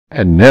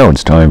And now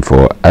it's time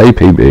for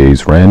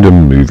APB's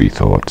Random Movie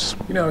Thoughts.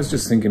 You know, I was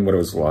just thinking what it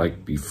was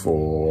like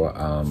before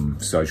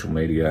social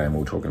media, and we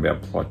were talking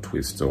about plot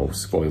twists or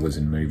spoilers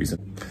in movies.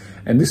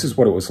 And this is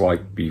what it was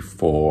like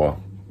before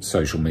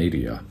social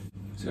media.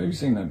 So have you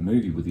seen that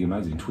movie with the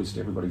amazing twist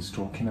everybody's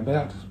talking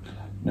about?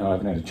 No, I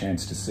haven't had a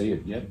chance to see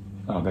it yet.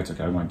 Oh, that's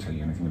okay, I won't tell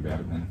you anything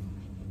about it then.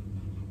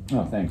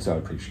 Oh, thanks, I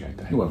appreciate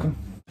that. You're welcome.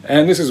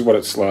 And this is what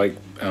it's like,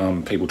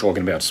 people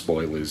talking about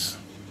spoilers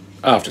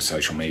after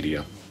social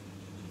media.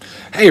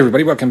 Hey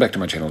everybody, welcome back to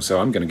my channel. So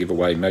I'm going to give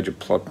away major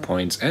plot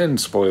points and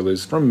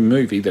spoilers from a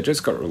movie that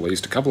just got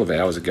released a couple of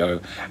hours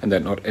ago and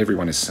that not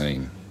everyone has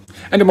seen.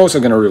 And I'm also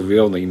going to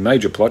reveal the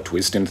major plot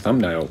twist in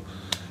thumbnail.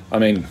 I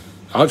mean,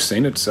 I've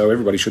seen it, so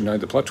everybody should know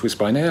the plot twist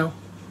by now.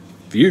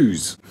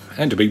 Views.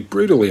 And to be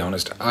brutally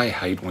honest, I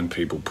hate when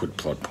people put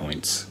plot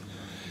points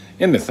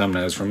in the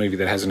thumbnails for a movie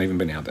that hasn't even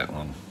been out that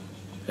long.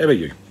 How about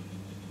you?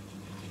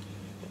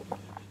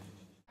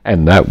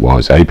 And that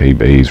was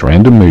APB's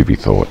Random Movie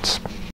Thoughts.